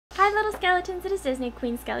Hello Skeletons, it is Disney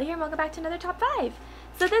Queen Skelly here and welcome back to another top 5.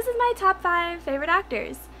 So this is my top 5 favorite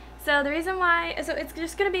actors. So the reason why, it's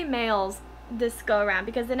just going to be males this go around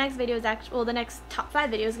because the next video is actually, well, the next top 5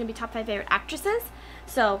 video is going to be top 5 favorite actresses.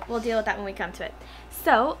 So we'll deal with that when we come to it.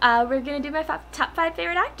 So we're going to do my top 5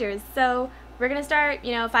 favorite actors. So we're going to start,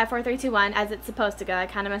 5, 4, 3, 2, 1 as it's supposed to go. I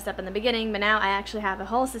kind of messed up in the beginning, but now I actually have a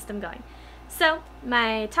whole system going. So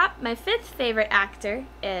my 5th favorite actor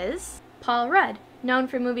is Paul Rudd, known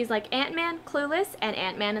for movies like Ant-Man, Clueless, and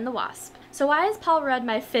Ant-Man and the Wasp. So why is Paul Rudd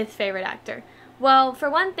my 5th favorite actor? Well, for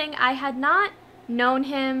one thing, I had not known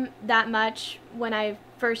him that much when I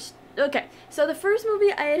first... Okay, so the first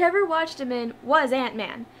movie I had ever watched him in was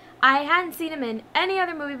Ant-Man. I hadn't seen him in any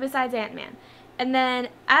other movie besides Ant-Man. And then,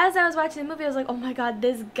 as I was watching the movie, I was like, oh my god,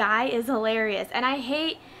 this guy is hilarious. And I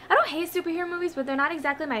don't hate superhero movies, but they're not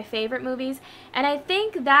exactly my favorite movies. And I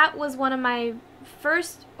think that was one of my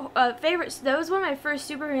first favorites. That was one of my first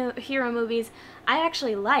superhero movies I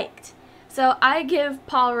actually liked. So I give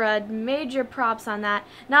Paul Rudd major props on that.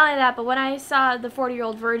 Not only that, but when I saw The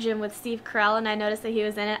 40-Year-Old Virgin with Steve Carell and I noticed that he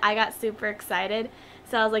was in it, I got super excited.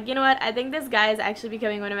 So I was like, you know what, I think this guy is actually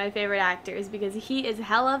becoming one of my favorite actors because he is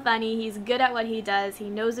hella funny, he's good at what he does, he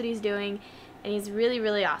knows what he's doing, and he's really,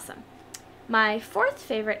 really awesome. My 4th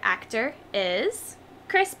favorite actor is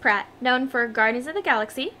Chris Pratt, known for Guardians of the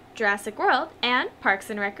Galaxy, Jurassic World, and Parks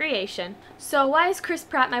and Recreation. So why is Chris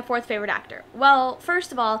Pratt my 4th favorite actor? Well,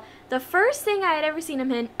 first of all, the first thing I had ever seen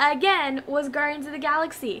him in, again, was Guardians of the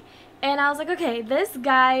Galaxy. And I was like, okay, this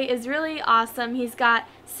guy is really awesome. He's got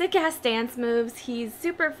sick-ass dance moves. He's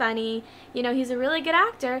super funny. He's a really good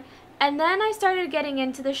actor. And then I started getting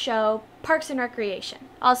into the show Parks and Recreation,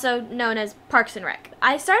 also known as Parks and Rec.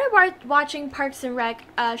 I started watching Parks and Rec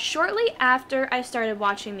shortly after I started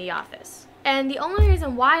watching The Office. And the only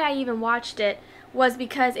reason why I even watched it was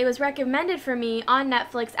because it was recommended for me on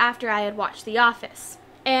Netflix after I had watched The Office.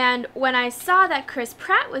 And when I saw that Chris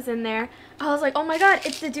Pratt was in there, I was like, oh my god,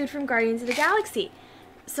 it's the dude from Guardians of the Galaxy.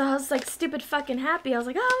 So I was like stupid fucking happy. I was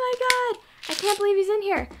like, oh my god, I can't believe he's in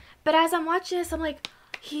here. But as I'm watching this, I'm like,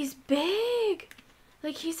 he's big.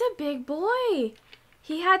 Like, he's a big boy.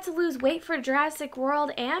 He had to lose weight for Jurassic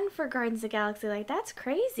World and for Guardians of the Galaxy. Like, that's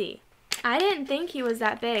crazy. I didn't think he was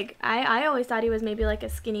that big. I always thought he was maybe like a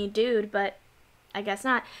skinny dude, but I guess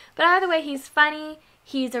not. But either way, he's funny.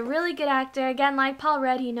 He's a really good actor. Again, like Paul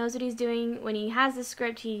Rudd, he knows what he's doing. When he has the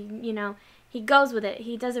script, he goes with it.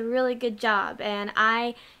 He does a really good job, and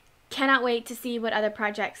I cannot wait to see what other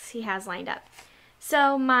projects he has lined up.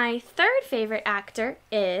 So my 3rd favorite actor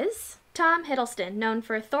is Tom Hiddleston, known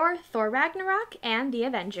for Thor, Thor Ragnarok, and The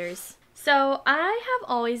Avengers. So I have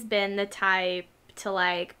always been the type to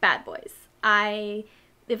like bad boys.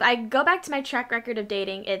 If I go back to my track record of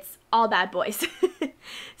dating, it's all bad boys.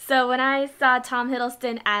 So when I saw Tom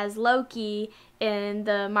Hiddleston as Loki in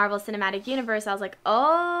the Marvel Cinematic Universe, I was like,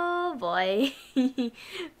 oh boy,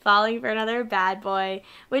 falling for another bad boy,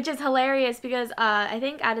 which is hilarious because I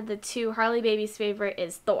think out of the two, Harley Baby's favorite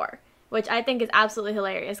is Thor, which I think is absolutely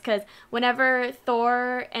hilarious because whenever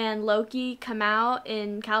Thor and Loki come out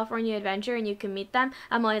in California Adventure and you can meet them,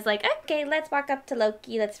 I'm always like, okay, let's walk up to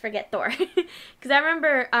Loki, let's forget Thor. Because I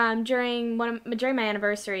remember during my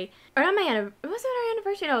anniversary, or not my anniversary, was it our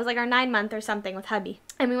anniversary? No, it was like our 9-month or something with hubby.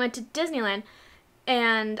 And we went to Disneyland.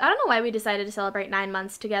 And I don't know why we decided to celebrate 9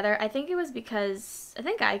 months together. I think it was because, I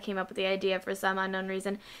think I came up with the idea for some unknown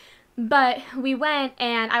reason. But we went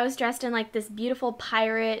and I was dressed in like this beautiful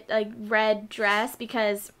pirate like red dress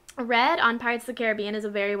because Red on Pirates of the Caribbean is a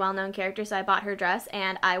very well-known character, so I bought her dress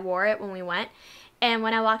and I wore it when we went. And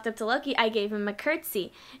when I walked up to Loki, I gave him a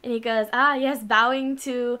curtsy. And he goes, ah yes, bowing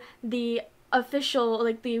to the official,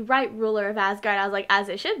 like the right ruler of Asgard. I was like, as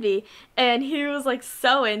it should be. And he was like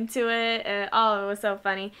so into it, and oh, it was so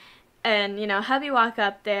funny. And hubby walked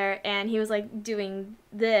up there and he was like doing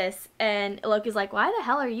this, and Loki's like, why the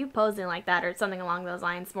hell are you posing like that, or something along those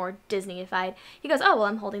lines, more Disney-ified. He goes, oh well,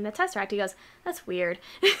 I'm holding the Tesseract. He goes, that's weird.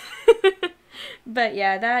 But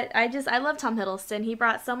yeah, I love Tom Hiddleston. He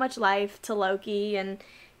brought so much life to Loki, and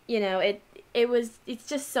it's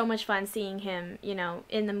just so much fun seeing him,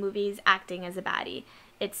 in the movies acting as a baddie.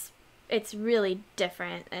 It's really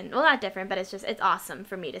different, and well, not different, but it's awesome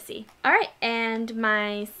for me to see. Alright, and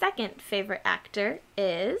my 2nd favorite actor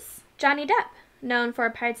is Johnny Depp, known for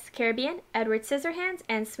Pirates of the Caribbean, Edward Scissorhands,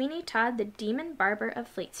 and Sweeney Todd, the Demon Barber of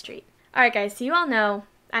Fleet Street. Alright guys, so you all know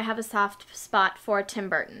I have a soft spot for Tim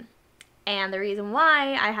Burton. And the reason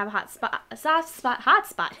why I have a soft spot,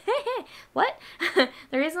 what? The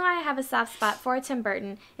reason why I have a soft spot for Tim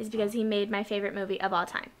Burton is because he made my favorite movie of all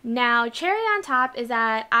time. Now, cherry on top is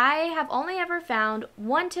that I have only ever found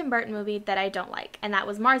one Tim Burton movie that I don't like, and that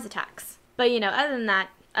was Mars Attacks. But, you know, other than that,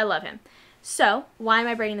 I love him. So, why am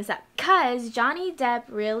I bringing this up? Because Johnny Depp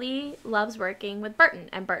really loves working with Burton,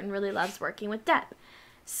 and Burton really loves working with Depp.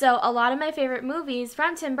 So, a lot of my favorite movies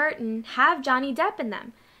from Tim Burton have Johnny Depp in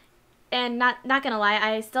them. And not gonna lie,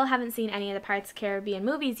 I still haven't seen any of the Pirates of the Caribbean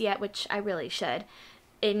movies yet, which I really should.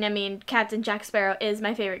 And I mean, Captain Jack Sparrow is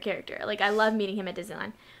my favorite character. Like, I love meeting him at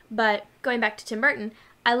Disneyland. But going back to Tim Burton,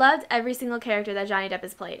 I loved every single character that Johnny Depp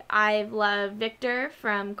has played. I've loved Victor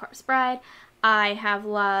from Corpse Bride. I have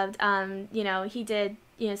loved, you know, he did,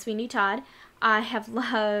 you know, Sweeney Todd. I have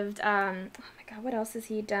loved, oh my god, what else has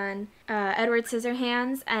he done? Edward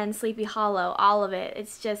Scissorhands and Sleepy Hollow, all of it.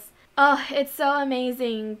 It's just, oh, it's so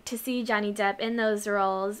amazing to see Johnny Depp in those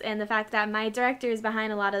roles, and the fact that my director is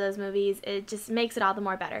behind a lot of those movies, it just makes it all the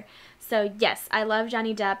more better. So yes, I love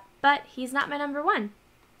Johnny Depp, but he's not my number one.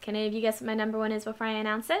 Can any of you guess what my number one is before I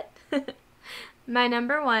announce it? My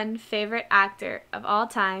number one favorite actor of all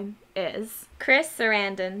time is Chris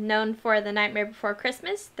Sarandon, known for The Nightmare Before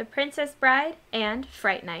Christmas, The Princess Bride, and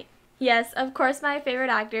Fright Night. Yes, of course my favorite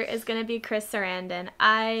actor is going to be Chris Sarandon.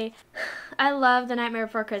 I love The Nightmare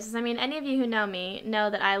Before Christmas. I mean, any of you who know me know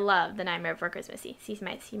that I love The Nightmare Before Christmas. See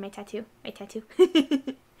my tattoo? My tattoo.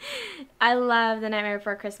 I love The Nightmare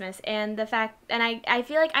Before Christmas, and I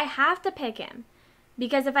feel like I have to pick him.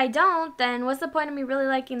 Because if I don't, then what's the point of me really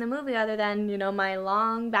liking the movie other than, you know, my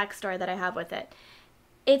long backstory that I have with it?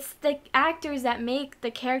 It's the actors that make the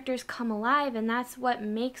characters come alive, and that's what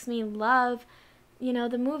makes me love, you know,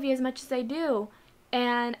 the movie as much as I do.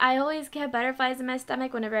 And I always get butterflies in my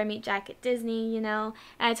stomach whenever I meet Jack at Disney, you know.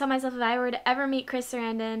 And I tell myself if I were to ever meet Chris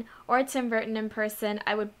Sarandon or Tim Burton in person,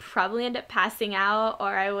 I would probably end up passing out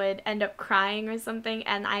or I would end up crying or something.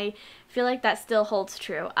 And I feel like that still holds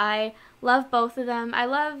true. I love both of them. I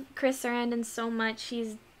love Chris Sarandon so much.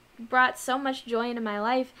 He's brought so much joy into my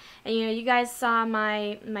life. And, you know, you guys saw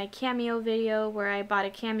my cameo video where I bought a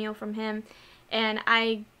cameo from him. And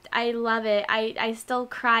I love it. I still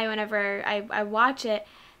cry whenever I watch it,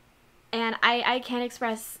 and I can't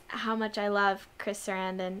express how much I love Chris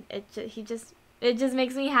Sarandon. It just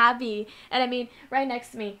makes me happy. And I mean, right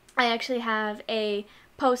next to me, I actually have a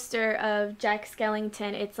poster of Jack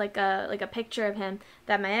Skellington. It's like a picture of him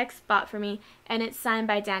that my ex bought for me, and it's signed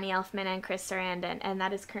by Danny Elfman and Chris Sarandon, and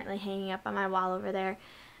that is currently hanging up on my wall over there.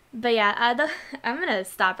 But yeah, I'm going to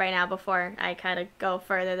stop right now before I kind of go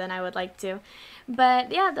further than I would like to.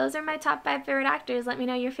 But yeah, those are my top 5 favorite actors. Let me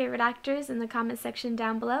know your favorite actors in the comment section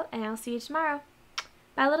down below, and I'll see you tomorrow.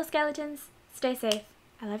 Bye, little skeletons. Stay safe.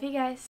 I love you guys.